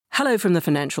Hello from the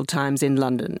Financial Times in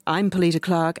London. I'm Polita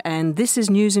Clark, and this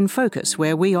is News in Focus,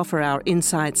 where we offer our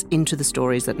insights into the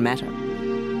stories that matter.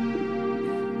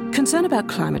 Concern about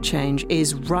climate change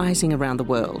is rising around the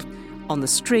world, on the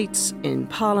streets, in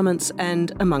parliaments,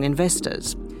 and among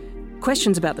investors.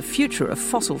 Questions about the future of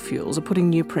fossil fuels are putting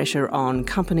new pressure on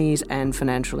companies and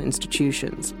financial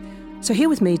institutions. So here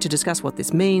with me to discuss what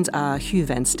this means are Hugh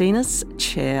Van Steenis,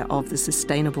 Chair of the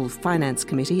Sustainable Finance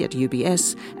Committee at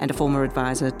UBS and a former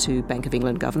advisor to Bank of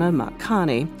England Governor Mark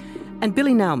Carney, and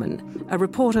Billy Nauman, a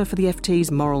reporter for the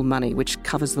FT's Moral Money, which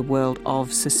covers the world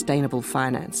of sustainable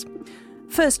finance.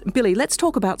 First, Billy, let's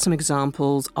talk about some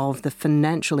examples of the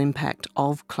financial impact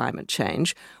of climate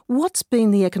change. What's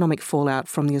been the economic fallout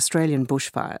from the Australian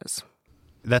bushfires?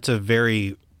 That's a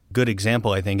very good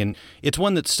example, I think, and it's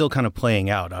one that's still kind of playing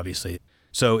out, obviously.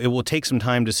 So it will take some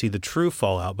time to see the true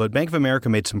fallout, but Bank of America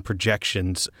made some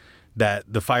projections that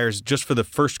the fires just for the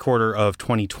first quarter of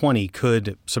 2020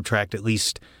 could subtract at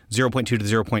least 0.2 to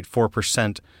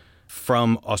 0.4%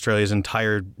 from Australia's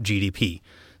entire GDP.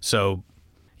 So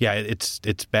yeah,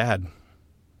 it's bad.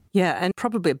 Yeah, and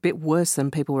probably a bit worse than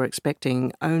people were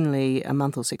expecting only a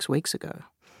month or 6 weeks ago.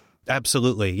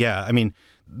 Absolutely, yeah. I mean,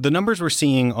 the numbers we're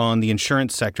seeing on the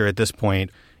insurance sector at this point,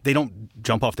 they don't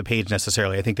jump off the page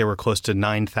necessarily. I think they were close to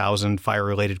 9,000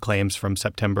 fire-related claims from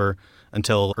September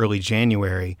until early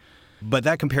January. But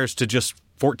that compares to just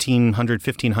 1,400,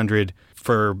 1,500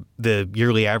 for the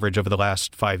yearly average over the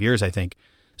last 5 years, I think.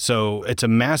 So it's a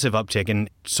massive uptick, and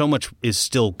so much is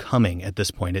still coming at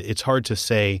this point. It's hard to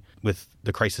say, with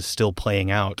the crisis still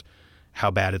playing out,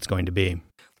 how bad it's going to be.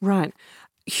 Right.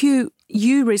 Hugh,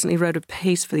 you recently wrote a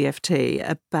piece for the FT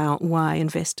about why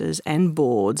investors and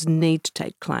boards need to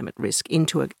take climate risk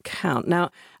into account.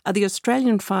 Now, are the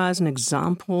Australian fires an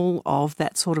example of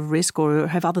that sort of risk, or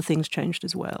have other things changed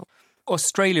as well?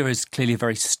 Australia is clearly a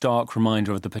very stark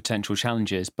reminder of the potential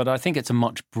challenges, but I think it's a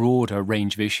much broader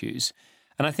range of issues.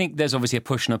 And I think there's obviously a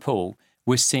push and a pull.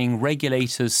 We're seeing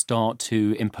regulators start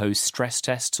to impose stress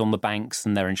tests on the banks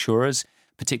and their insurers,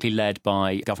 particularly led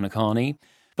by Governor Carney.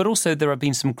 But also there have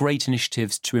been some great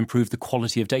initiatives to improve the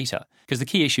quality of data, because the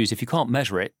key issue is if you can't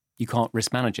measure it, you can't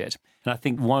risk manage it. And I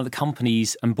think one of the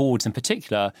companies and boards in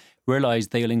particular realise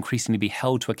they'll increasingly be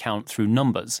held to account through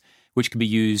numbers, which can be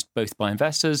used both by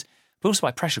investors, but also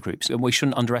by pressure groups. And we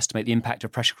shouldn't underestimate the impact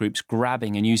of pressure groups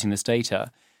grabbing and using this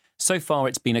data. So far,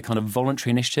 it's been a kind of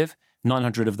voluntary initiative.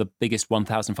 900 of the biggest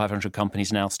 1,500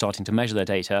 companies now starting to measure their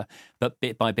data, but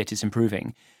bit by bit it's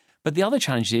improving. But the other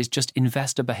challenge is just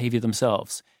investor behaviour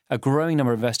themselves. A growing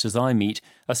number of investors I meet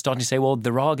are starting to say, well,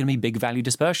 there are going to be big value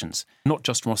dispersions, not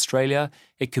just from Australia.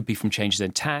 It could be from changes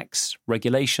in tax,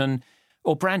 regulation,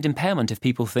 or brand impairment if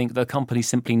people think the company's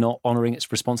simply not honouring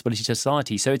its responsibility to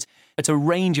society. So it's a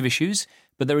range of issues,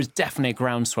 but there is definitely a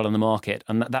groundswell in the market,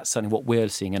 and that's certainly what we're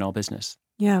seeing in our business.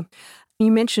 Yeah.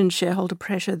 You mentioned shareholder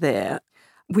pressure there.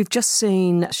 We've just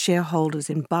seen shareholders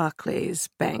in Barclays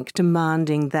Bank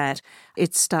demanding that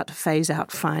it start to phase out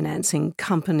financing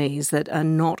companies that are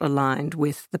not aligned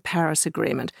with the Paris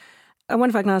Agreement. I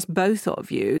wonder if I can ask both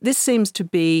of you. This seems to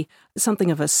be something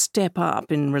of a step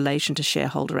up in relation to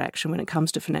shareholder action when it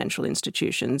comes to financial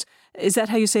institutions. Is that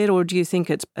how you see it, or do you think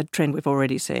it's a trend we've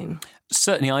already seen?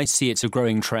 Certainly, I see it's a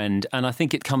growing trend, and I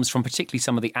think it comes from particularly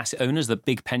some of the asset owners, the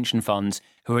big pension funds,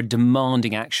 who are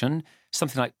demanding action.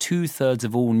 Something like 2/3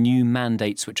 of all new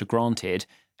mandates which are granted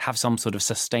have some sort of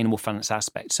sustainable finance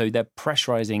aspect. So they're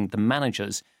pressurising the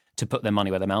managers to put their money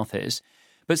where their mouth is.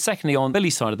 But secondly, on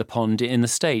Billy's side of the pond, in the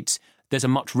States, there's a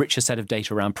much richer set of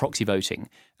data around proxy voting.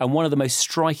 And one of the most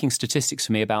striking statistics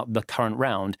for me about the current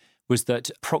round was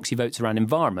that proxy votes around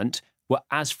environment were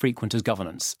as frequent as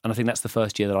governance. And I think that's the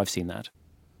first year that I've seen that.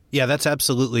 Yeah, that's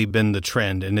absolutely been the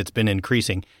trend, and it's been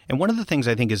increasing. And one of the things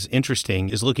I think is interesting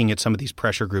is looking at some of these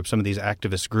pressure groups, some of these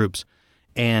activist groups,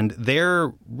 and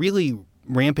they're really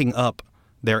ramping up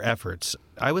their efforts.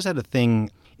 I was at a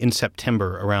thing in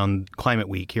September around Climate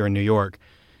Week here in New York,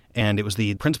 and it was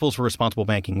the Principles for Responsible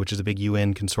Banking, which is a big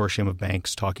UN consortium of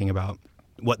banks talking about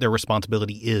what their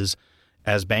responsibility is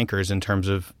as bankers in terms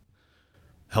of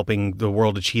helping the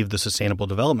world achieve the Sustainable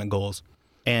Development Goals.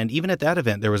 And even at that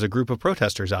event, there was a group of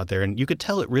protesters out there, and you could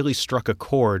tell it really struck a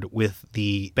chord with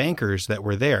the bankers that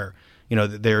were there. You know,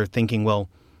 they're thinking, well,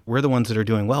 we're the ones that are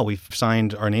doing well. We've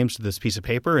signed our names to this piece of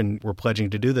paper, and we're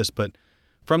pledging to do this. But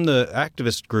from the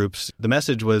activist groups, the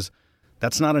message was,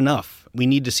 that's not enough. We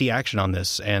need to see action on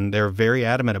this. And they're very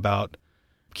adamant about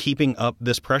keeping up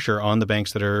this pressure on the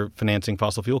banks that are financing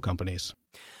fossil fuel companies.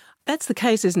 That's the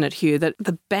case, isn't it, Hugh, that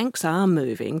the banks are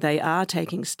moving, they are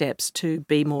taking steps to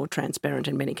be more transparent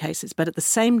in many cases, but at the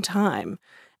same time,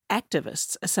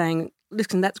 activists are saying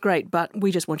listen, that's great, but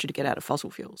we just want you to get out of fossil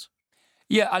fuels.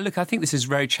 Yeah, I think this is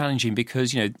very challenging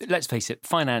because, let's face it,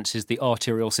 finance is the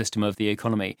arterial system of the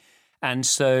economy. And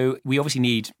so we obviously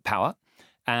need power.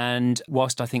 And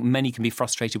whilst I think many can be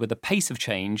frustrated with the pace of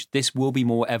change, this will be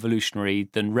more evolutionary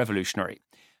than revolutionary.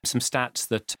 Some stats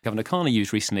that Governor Carney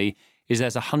used recently is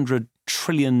there's $100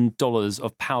 trillion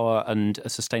of power and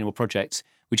sustainable projects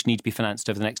which need to be financed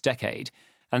over the next decade.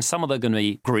 And some of them are going to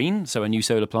be green, so a new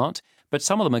solar plant, but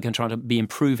some of them are going to try to be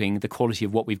improving the quality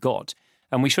of what we've got.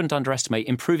 And we shouldn't underestimate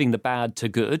improving the bad to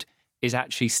good is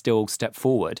actually still a step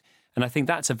forward. And I think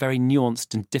that's a very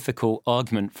nuanced and difficult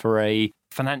argument for a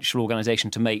financial organisation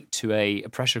to make to a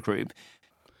pressure group.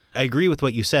 I agree with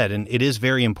what you said, and it is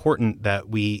very important that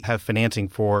we have financing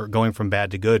for going from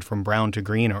bad to good, from brown to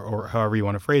green, or however you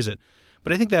want to phrase it.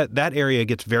 But I think that area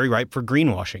gets very ripe for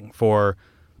greenwashing, for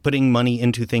putting money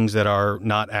into things that are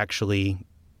not actually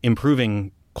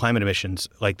improving climate emissions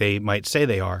like they might say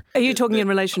they are. Are you talking in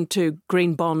relation to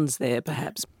green bonds there,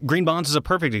 perhaps? Green bonds is a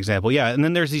perfect example, yeah. And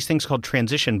then there's these things called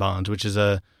transition bonds, which is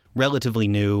a relatively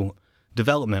new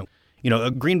development.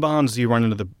 Green bonds, you run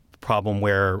into the problem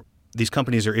where these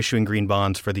companies are issuing green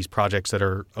bonds for these projects that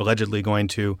are allegedly going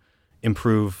to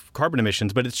improve carbon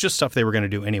emissions, but it's just stuff they were going to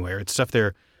do anyway. It's stuff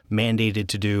they're mandated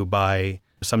to do by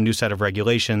some new set of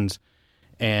regulations,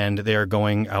 and they're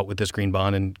going out with this green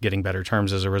bond and getting better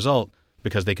terms as a result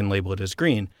because they can label it as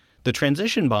green. The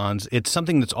transition bonds, it's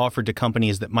something that's offered to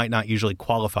companies that might not usually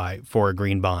qualify for a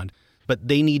green bond, but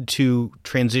they need to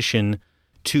transition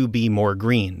to be more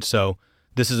green. So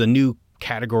this is a new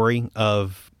category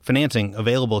of financing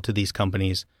available to these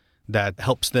companies that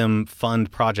helps them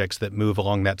fund projects that move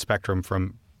along that spectrum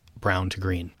from brown to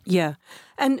green. Yeah.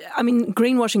 And I mean,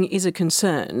 greenwashing is a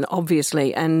concern,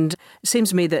 obviously, and it seems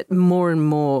to me that more and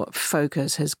more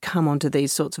focus has come onto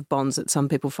these sorts of bonds that some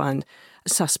people find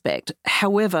suspect.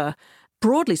 However,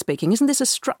 broadly speaking, isn't this a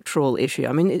structural issue?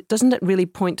 I mean, doesn't it really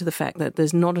point to the fact that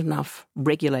there's not enough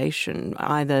regulation,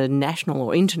 either national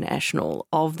or international,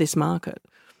 of this market?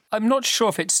 I'm not sure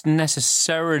if it's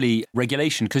necessarily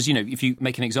regulation because, if you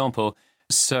make an example,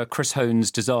 Sir Chris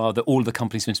Hone's desire that all of the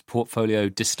companies in his portfolio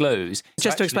disclose.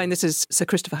 Just to explain, this is Sir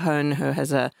Christopher Hone, who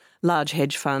has a large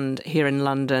hedge fund here in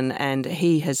London, and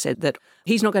he has said that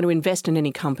he's not going to invest in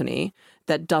any company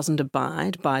that doesn't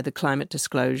abide by the climate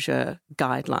disclosure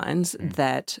guidelines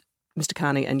that Mr.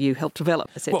 Carney and you helped develop.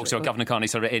 Well, so Governor Carney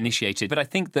sort of initiated. But I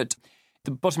think that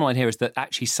the bottom line here is that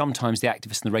actually sometimes the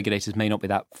activists and the regulators may not be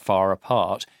that far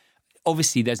apart.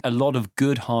 Obviously, there's a lot of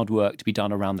good hard work to be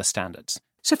done around the standards.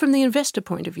 So from the investor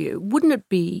point of view, wouldn't it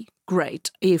be great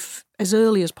if, as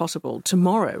early as possible,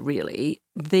 tomorrow really,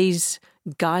 these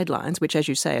guidelines, which as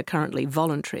you say are currently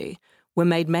voluntary, were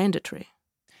made mandatory?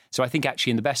 So I think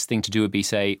actually the best thing to do would be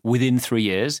say within 3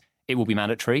 years it will be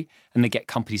mandatory and they get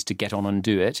companies to get on and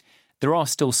do it. There are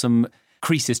still some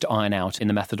creases to iron out in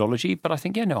the methodology, but I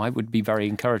think, I would be very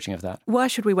encouraging of that. Why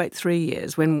should we wait 3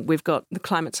 years when we've got the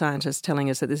climate scientists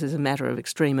telling us that this is a matter of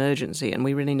extreme urgency and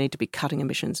we really need to be cutting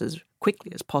emissions as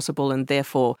quickly as possible, and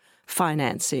therefore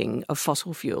financing of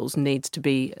fossil fuels needs to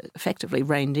be effectively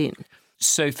reined in?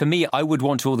 So for me, I would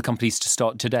want all the companies to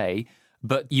start today,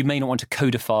 but you may not want to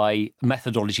codify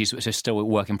methodologies which are still a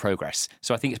work in progress.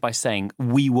 So I think it's by saying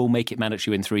we will make it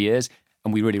mandatory in 3 years,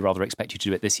 and we really rather expect you to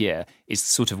do it this year, is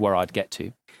sort of where I'd get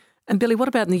to. And Billy, what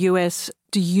about in the US?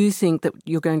 Do you think that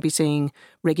you're going to be seeing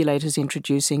regulators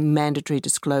introducing mandatory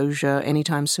disclosure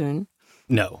anytime soon?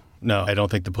 No, I don't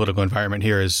think the political environment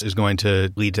here is going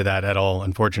to lead to that at all,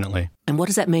 unfortunately. And what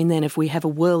does that mean then if we have a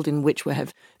world in which we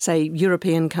have, say,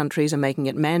 European countries are making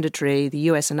it mandatory, the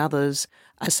US and others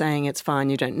are saying it's fine,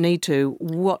 you don't need to?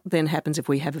 What then happens if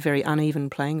we have a very uneven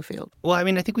playing field? Well, I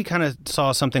mean, I think we kind of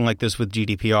saw something like this with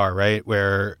GDPR, right,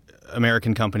 where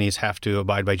American companies have to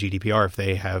abide by GDPR if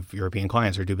they have European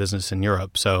clients or do business in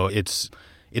Europe. So it's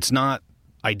not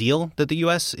ideal that the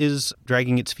U.S. is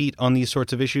dragging its feet on these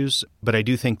sorts of issues, but I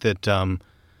do think that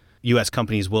U.S.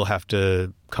 companies will have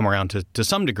to come around to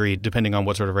some degree, depending on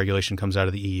what sort of regulation comes out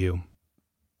of the EU.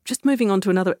 Just moving on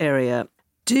to another area,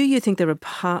 do you think there are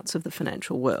parts of the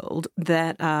financial world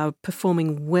that are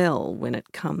performing well when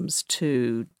it comes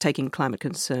to taking climate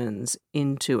concerns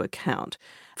into account?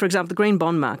 For example, the green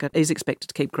bond market is expected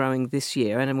to keep growing this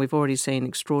year, and we've already seen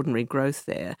extraordinary growth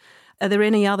there. Are there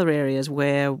any other areas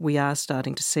where we are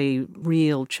starting to see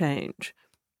real change?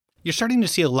 You're starting to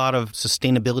see a lot of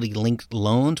sustainability-linked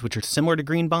loans, which are similar to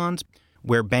green bonds,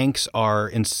 where banks are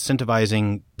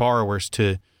incentivizing borrowers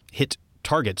to hit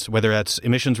targets, whether that's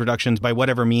emissions reductions by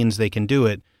whatever means they can do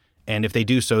it. And if they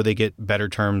do so, they get better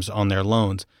terms on their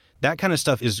loans. That kind of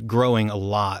stuff is growing a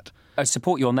lot. I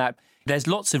support you on that. There's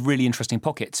lots of really interesting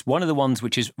pockets. One of the ones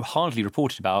which is hardly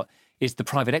reported about is the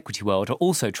private equity world are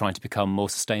also trying to become more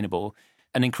sustainable.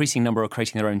 An increasing number are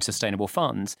creating their own sustainable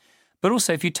funds. But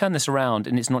also, if you turn this around,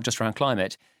 and it's not just around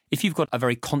climate, if you've got a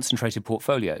very concentrated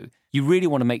portfolio, you really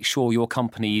want to make sure your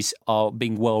companies are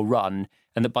being well run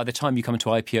and that by the time you come to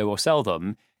IPO or sell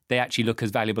them, they actually look as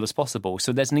valuable as possible.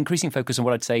 So there's an increasing focus on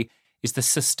what I'd say is the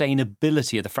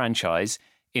sustainability of the franchise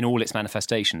in all its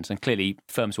manifestations. And clearly,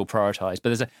 firms will prioritise. But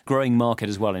there's a growing market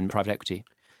as well in private equity.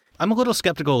 I'm a little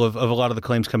skeptical of a lot of the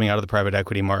claims coming out of the private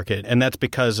equity market, and that's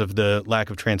because of the lack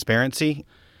of transparency.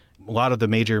 A lot of the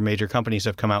major companies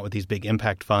have come out with these big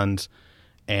impact funds.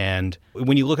 And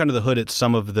when you look under the hood at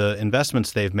some of the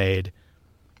investments they've made,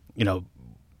 you know,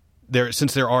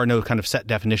 since there are no kind of set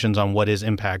definitions on what is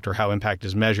impact or how impact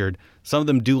is measured, some of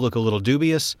them do look a little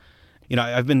dubious. You know,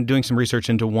 I've been doing some research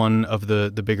into one of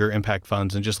the bigger impact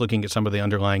funds and just looking at some of the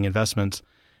underlying investments.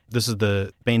 This is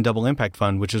the Bain Double Impact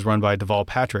Fund, which is run by Deval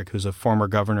Patrick, who's a former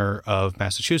governor of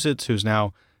Massachusetts, who's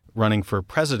now running for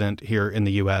president here in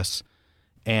the U.S.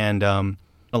 And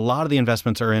a lot of the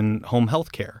investments are in home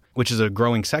health care, which is a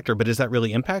growing sector. But is that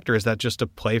really impact, or is that just a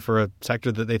play for a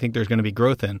sector that they think there's going to be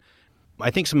growth in?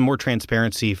 I think some more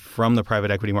transparency from the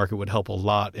private equity market would help a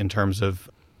lot in terms of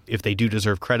if they do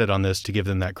deserve credit on this, to give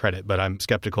them that credit. But I'm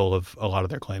skeptical of a lot of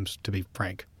their claims, to be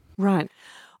frank. Right.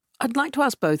 I'd like to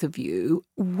ask both of you,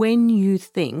 when you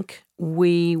think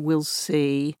we will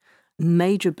see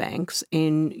major banks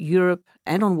in Europe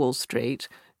and on Wall Street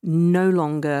no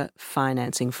longer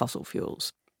financing fossil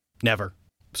fuels? Never.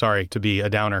 Sorry to be a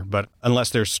downer, but unless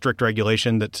there's strict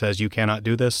regulation that says you cannot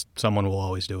do this, someone will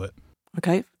always do it.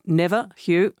 Okay. Never.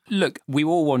 Hugh? Look, we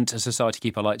all want a society to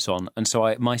keep our lights on. And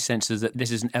so my sense is that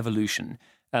this is an evolution.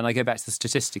 And I go back to the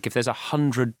statistic. If there's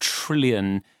 100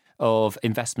 trillion of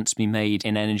investments to be made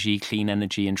in energy, clean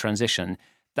energy and transition,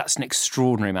 that's an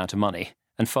extraordinary amount of money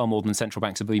and far more than central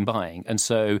banks have been buying. And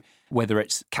so whether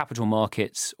it's capital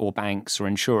markets or banks or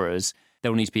insurers,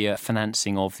 there will need to be a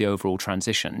financing of the overall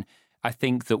transition. I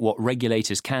think that what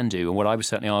regulators can do, and what I was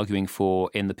certainly arguing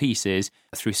for in the piece, is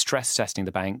through stress testing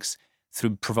the banks,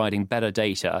 through providing better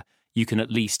data, you can at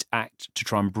least act to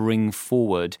try and bring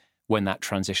forward when that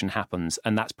transition happens.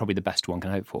 And that's probably the best one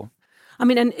can hope for. I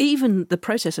mean, and even the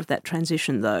process of that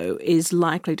transition, though, is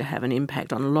likely to have an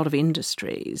impact on a lot of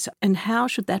industries. And how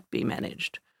should that be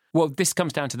managed? Well, this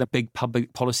comes down to the big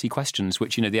public policy questions,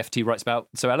 which, you know, the FT writes about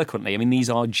so eloquently. I mean, these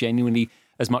are genuinely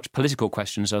as much political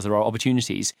questions as there are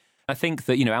opportunities. I think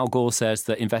that, you know, Al Gore says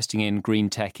that investing in green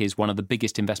tech is one of the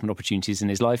biggest investment opportunities in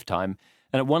his lifetime.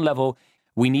 And at one level,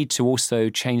 we need to also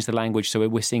change the language so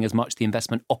we're seeing as much the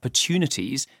investment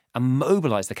opportunities and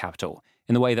mobilize the capital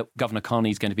in the way that Governor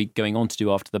Carney is going to be going on to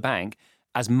do after the bank,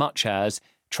 as much as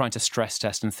trying to stress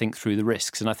test and think through the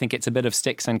risks. And I think it's a bit of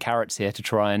sticks and carrots here to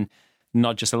try and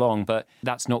nudge us along, but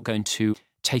that's not going to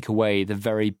take away the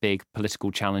very big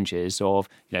political challenges of,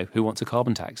 you know, who wants a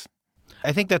carbon tax?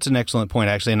 I think that's an excellent point,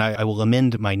 actually, and I will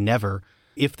amend my never.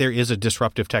 If there is a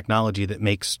disruptive technology that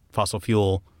makes fossil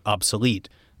fuel obsolete,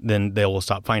 then they will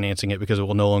stop financing it because it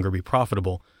will no longer be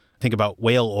profitable. Think about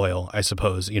whale oil, I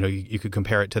suppose. You know, you could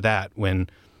compare it to that. When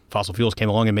fossil fuels came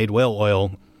along and made whale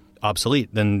oil obsolete,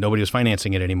 then nobody was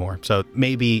financing it anymore. So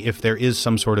maybe if there is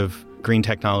some sort of green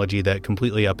technology that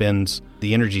completely upends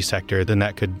the energy sector, then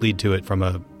that could lead to it from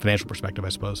a financial perspective, I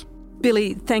suppose.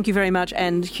 Billy, thank you very much.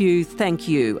 And Hugh, thank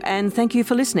you. And thank you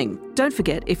for listening. Don't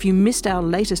forget, if you missed our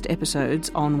latest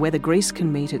episodes on whether Greece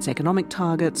can meet its economic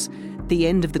targets, the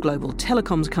end of the global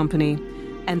telecoms company,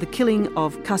 and the killing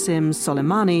of Qasem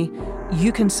Soleimani,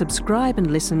 you can subscribe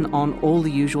and listen on all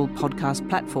the usual podcast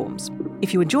platforms.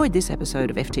 If you enjoyed this episode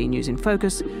of FT News in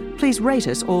Focus, please rate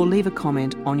us or leave a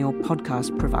comment on your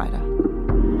podcast provider.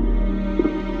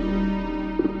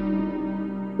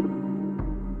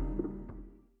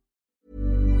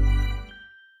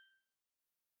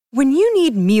 When you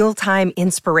need mealtime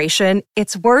inspiration,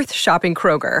 it's worth shopping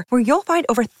Kroger, where you'll find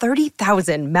over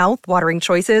 30,000 mouth-watering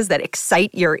choices that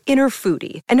excite your inner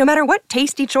foodie. And no matter what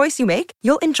tasty choice you make,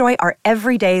 you'll enjoy our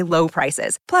everyday low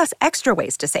prices, plus extra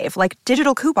ways to save, like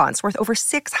digital coupons worth over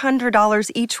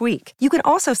 $600 each week. You can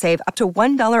also save up to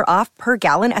 $1 off per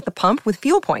gallon at the pump with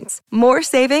fuel points. More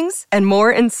savings and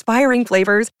more inspiring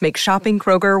flavors make shopping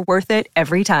Kroger worth it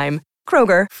every time.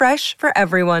 Kroger, fresh for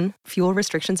everyone. Fuel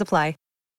restrictions apply.